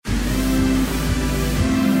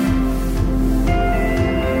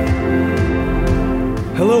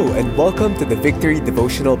and welcome to the Victory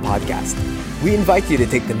Devotional Podcast. We invite you to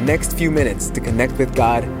take the next few minutes to connect with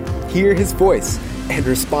God, hear His voice, and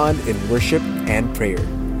respond in worship and prayer.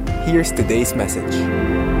 Here's today's message.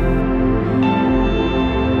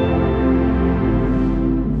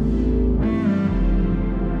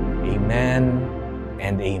 Amen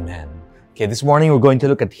and amen. Okay, this morning we're going to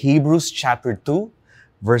look at Hebrews chapter 2,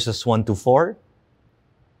 verses 1 to 4.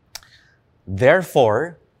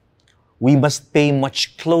 Therefore, we must pay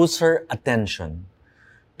much closer attention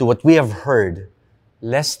to what we have heard,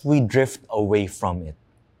 lest we drift away from it.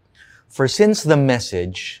 For since the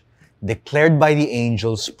message declared by the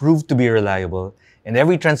angels proved to be reliable, and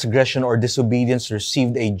every transgression or disobedience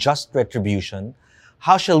received a just retribution,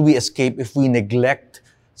 how shall we escape if we neglect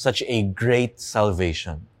such a great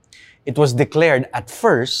salvation? It was declared at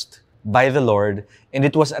first by the Lord, and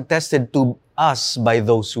it was attested to us by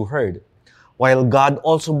those who heard. While God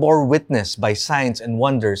also bore witness by signs and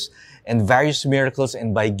wonders and various miracles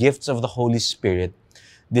and by gifts of the Holy Spirit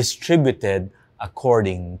distributed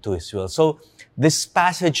according to His will. So this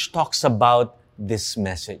passage talks about this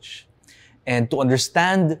message. And to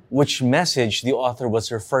understand which message the author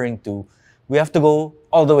was referring to, we have to go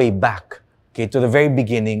all the way back, okay, to the very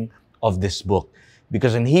beginning of this book.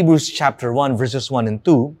 Because in Hebrews chapter 1, verses 1 and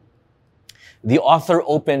 2, the author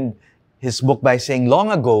opened his book by saying,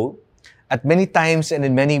 long ago, at many times and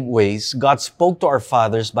in many ways, God spoke to our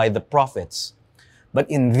fathers by the prophets. But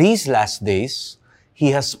in these last days,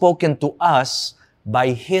 He has spoken to us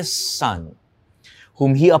by His Son,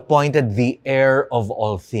 whom He appointed the heir of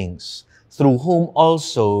all things, through whom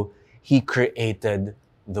also He created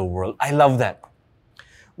the world. I love that.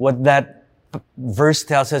 What that verse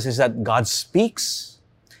tells us is that God speaks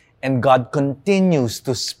and God continues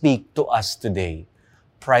to speak to us today,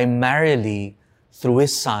 primarily through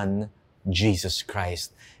His Son, Jesus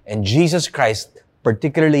Christ. And Jesus Christ,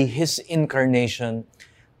 particularly His incarnation,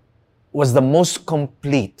 was the most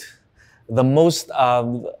complete, the most,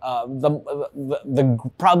 probably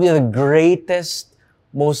the greatest,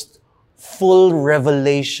 most full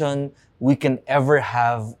revelation we can ever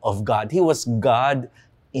have of God. He was God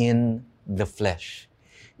in the flesh.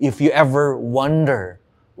 If you ever wonder,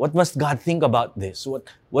 what must God think about this?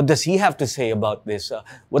 What does He have to say about this?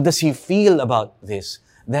 What does He feel about this?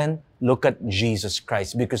 Then look at Jesus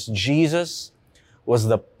Christ, because Jesus was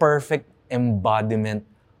the perfect embodiment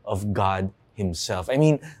of God Himself. I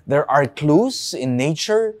mean, there are clues in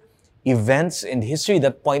nature, events in history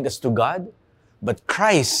that point us to God, but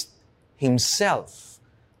Christ Himself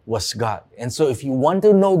was God. And so if you want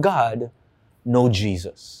to know God, know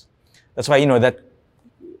Jesus. That's why, that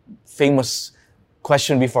famous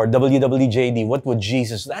question before, WWJD, what would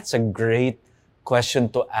Jesus? That's a great question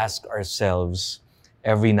to ask ourselves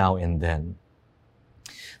every now and then.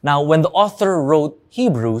 Now, when the author wrote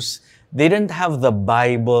Hebrews, they didn't have the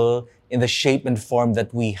Bible in the shape and form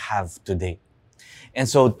that we have today. And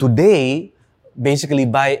so today, basically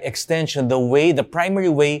by extension, the primary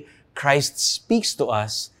way Christ speaks to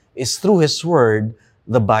us is through His Word,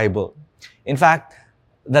 the Bible. In fact,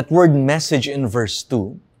 that word message in verse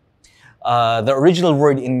 2, the original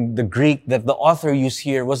word in the Greek that the author used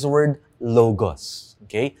here was the word logos.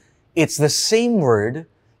 Okay? It's the same word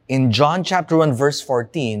in John chapter 1 verse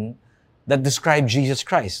 14 that described Jesus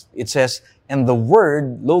Christ. It says, and the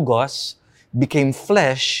word, logos, became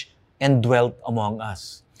flesh and dwelt among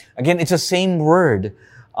us. Again, it's the same word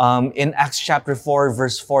in Acts chapter 4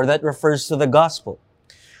 verse 4 that refers to the gospel.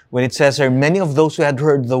 When it says there, many of those who had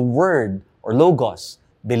heard the word, or logos,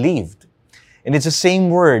 believed. And it's the same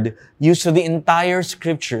word used to the entire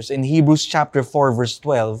scriptures in Hebrews chapter 4 verse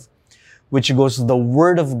 12, which goes, the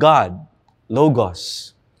Word of God,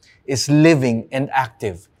 logos, is living and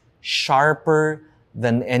active, sharper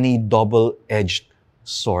than any double-edged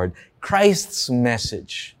sword. Christ's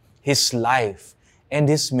message, His life, and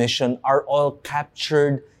His mission are all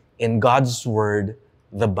captured in God's Word,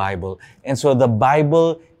 the Bible. And so the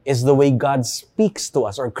Bible is the way God speaks to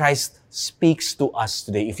us, or Christ speaks to us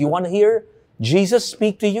today. If you want to hear Jesus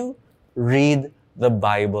speak to you, read the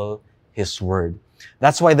Bible, His Word.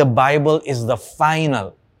 That's why the Bible is the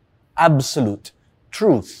final, absolute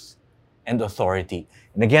truth and authority.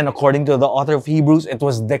 And again, according to the author of Hebrews, it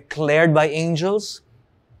was declared by angels.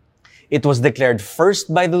 It was declared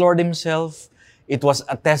first by the Lord Himself. It was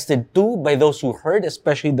attested to by those who heard,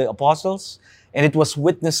 especially the apostles. And it was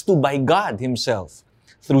witnessed to by God Himself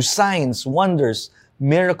through signs, wonders,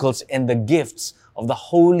 miracles, and the gifts of the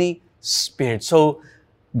Holy Spirit. So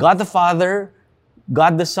God the Father,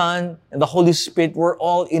 God the Son, and the Holy Spirit were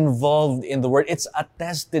all involved in the Word. It's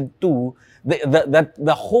attested to that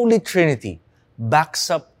the Holy Trinity backs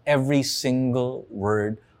up every single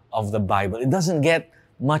word of the Bible. It doesn't get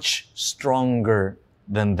much stronger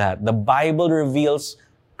than that. The Bible reveals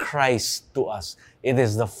Christ to us. It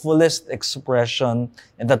is the fullest expression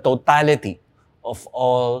and the totality of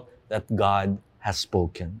all that God has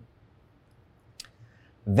spoken.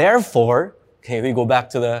 Therefore, okay, we go back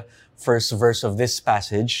to the first verse of this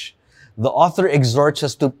passage. The author exhorts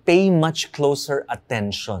us to pay much closer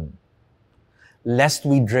attention, lest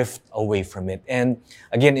we drift away from it. And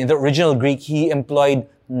again, in the original Greek, he employed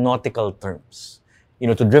nautical terms.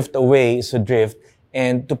 To drift away is to drift.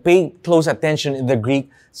 And to pay close attention in the Greek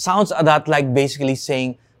sounds a lot like basically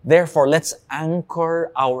saying, therefore, let's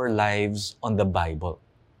anchor our lives on the Bible,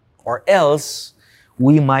 or else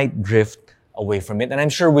we might drift away from it. And I'm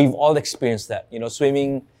sure we've all experienced that,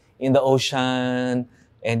 swimming in the ocean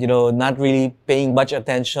and, not really paying much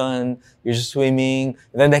attention. You're just swimming.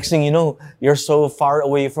 The next thing you know, you're so far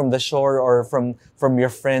away from the shore or from your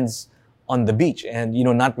friends on the beach and,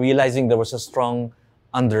 not realizing there was a strong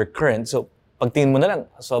undercurrent. So, pagtingin mo na lang,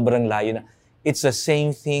 sobrang layo na. It's the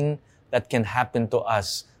same thing that can happen to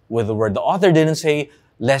us with the word. The author didn't say,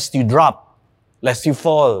 lest you drop, lest you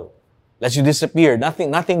fall, lest you disappear.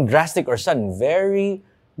 Nothing drastic or sudden. Very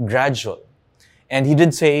gradual. And he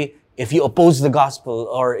did say, if you oppose the gospel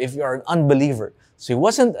or if you're an unbeliever. So he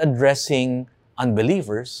wasn't addressing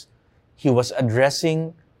unbelievers. He was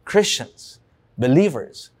addressing Christians,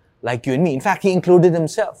 believers, like you and me. In fact, he included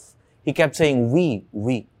himself. He kept saying,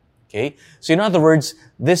 we. Okay? So in other words,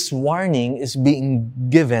 this warning is being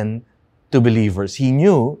given to believers. He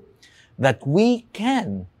knew that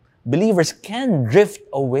believers can drift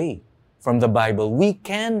away from the Bible. We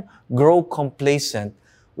can grow complacent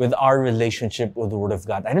with our relationship with the Word of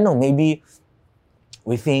God. I don't know, maybe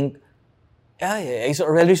we think, I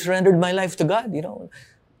already surrendered my life to God,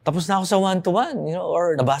 Tapos na ako sa one-to-one,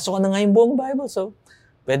 or nabasa ko na nga yung buong Bible, so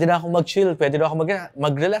pwede na ako mag-chill, pwede na ako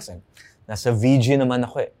mag-relax. Nasa VG naman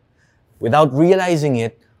ako eh. Without realizing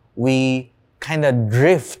it, we kind of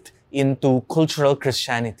drift into cultural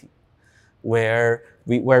Christianity, where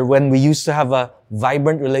when we used to have a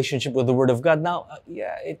vibrant relationship with the Word of God, now,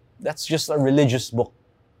 that's just a religious book.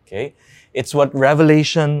 Okay? It's what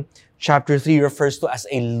Revelation chapter 3 refers to as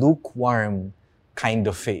a lukewarm kind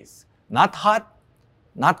of faith. Not hot,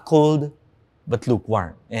 not cold, but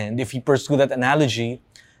lukewarm. And if you pursue that analogy,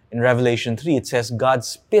 in Revelation 3, it says God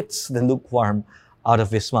spits the lukewarm out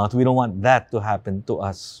of His mouth. We don't want that to happen to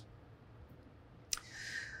us.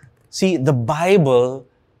 See, the Bible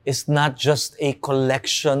is not just a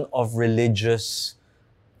collection of religious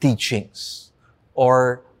teachings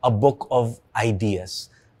or a book of ideas.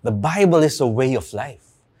 The Bible is a way of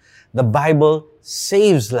life. The Bible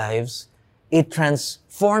saves lives. It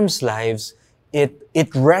transforms lives. It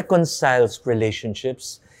reconciles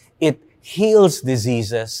relationships. It heals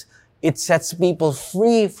diseases. It sets people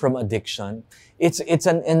free from addiction. It's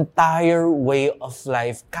an entire way of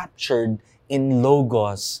life captured in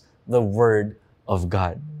Logos, the Word of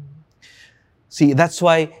God. See, that's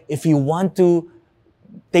why if you want to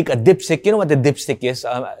take a dipstick, you know what the dipstick is?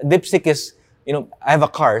 Dipstick is, I have a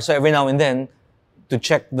car, so every now and then, to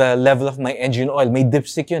check the level of my engine oil, may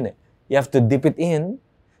dipstick yun eh. You have to dip it in,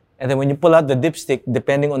 and then when you pull out the dipstick,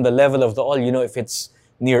 depending on the level of the oil, if it's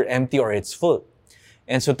near empty or it's full.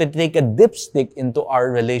 And so to take a dipstick into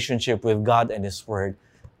our relationship with God and His Word,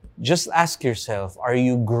 just ask yourself, are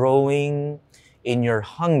you growing in your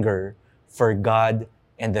hunger for God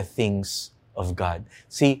and the things of God?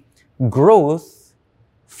 See, growth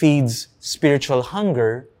feeds spiritual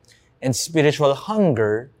hunger, and spiritual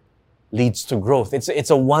hunger leads to growth. It's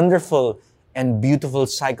a wonderful and beautiful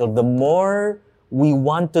cycle. The more we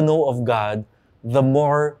want to know of God, the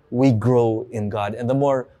more we grow in God. And the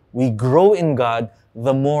more we grow in God,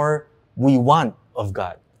 the more we want of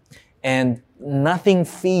God. And nothing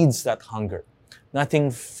feeds that hunger. Nothing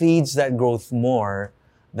feeds that growth more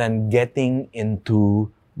than getting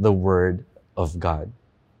into the Word of God.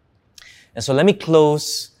 And so let me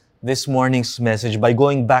close this morning's message by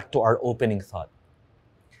going back to our opening thought.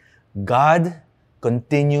 God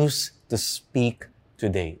continues to speak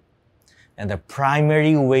today. And the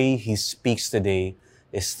primary way He speaks today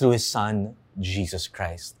is through His Son, Jesus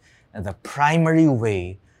Christ. And the primary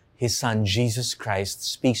way His Son, Jesus Christ,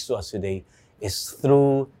 speaks to us today is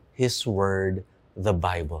through His Word, the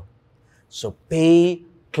Bible. So pay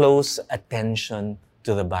close attention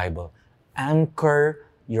to the Bible. Anchor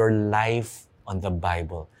your life on the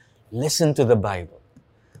Bible. Listen to the Bible.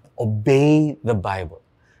 Obey the Bible.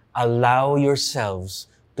 Allow yourselves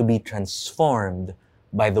to be transformed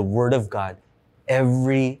by the Word of God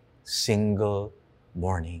every single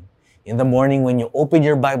morning. In the morning, when you open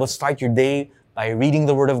your Bible, start your day by reading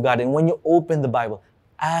the Word of God. And when you open the Bible,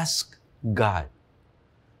 Ask God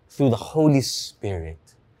through the Holy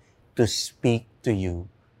Spirit to speak to you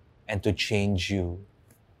and to change you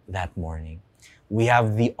that morning. We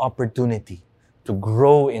have the opportunity to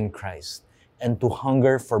grow in Christ and to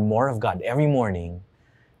hunger for more of God every morning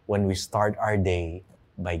when we start our day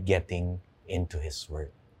by getting into His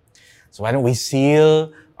Word. So why don't we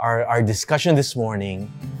seal our discussion this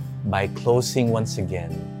morning by closing once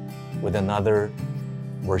again with another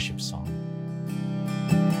worship song.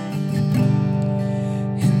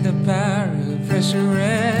 In the power of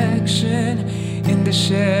resurrection, in the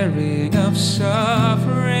sharing of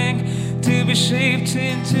suffering, to be shaped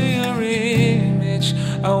into your image,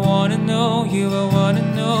 I want to know you, I want to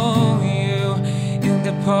know you. In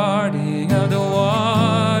the parting of the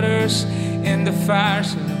waters, in the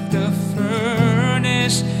fires of the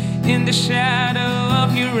furnace, in the shadow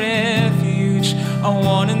of your refuge, I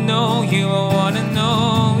want to know you, I want to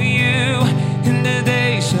know you. In the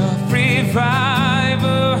days of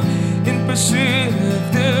revival, in pursuit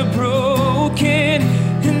of the broken,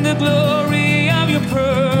 in the glory of your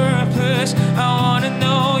purpose, I want to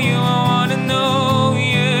know you, I want to know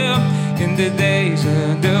you. In the days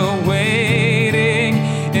of the waiting,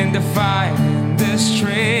 in the fight, in the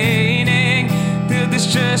straining, till there's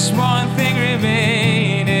just one thing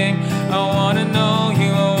remaining, I want to know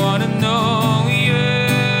you, I want to know you.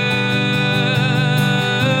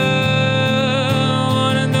 I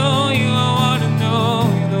want to know you, I want to know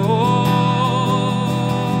you, Lord.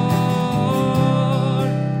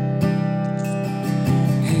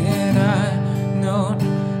 And I know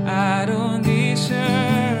I don't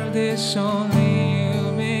deserve this, only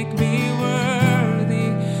you make me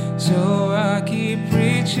worthy. So I keep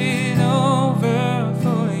reaching over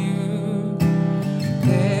for you.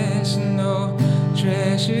 There's no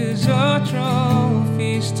treasures or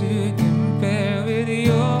trophies to compare with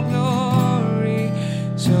your glory.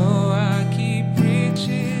 So I keep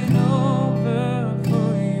reaching over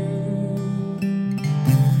for you.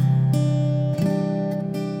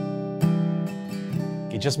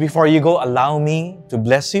 Okay, just before you go, allow me to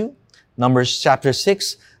bless you. Numbers chapter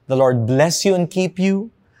 6, the Lord bless you and keep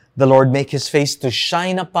you. The Lord make His face to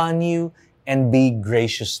shine upon you and be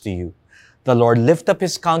gracious to you. The Lord lift up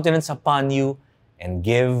His countenance upon you and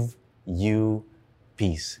give you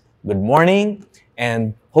peace. Good morning,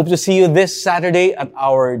 and hope to see you this Saturday at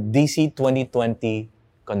our DC 2020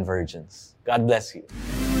 Convergence. God bless you.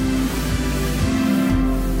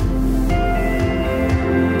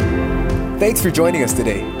 Thanks for joining us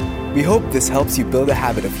today. We hope this helps you build a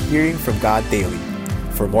habit of hearing from God daily.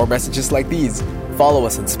 For more messages like these, follow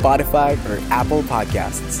us on Spotify or Apple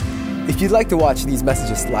Podcasts. If you'd like to watch these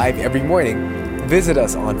messages live every morning, visit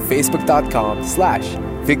us on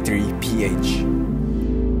facebook.com/victoryph.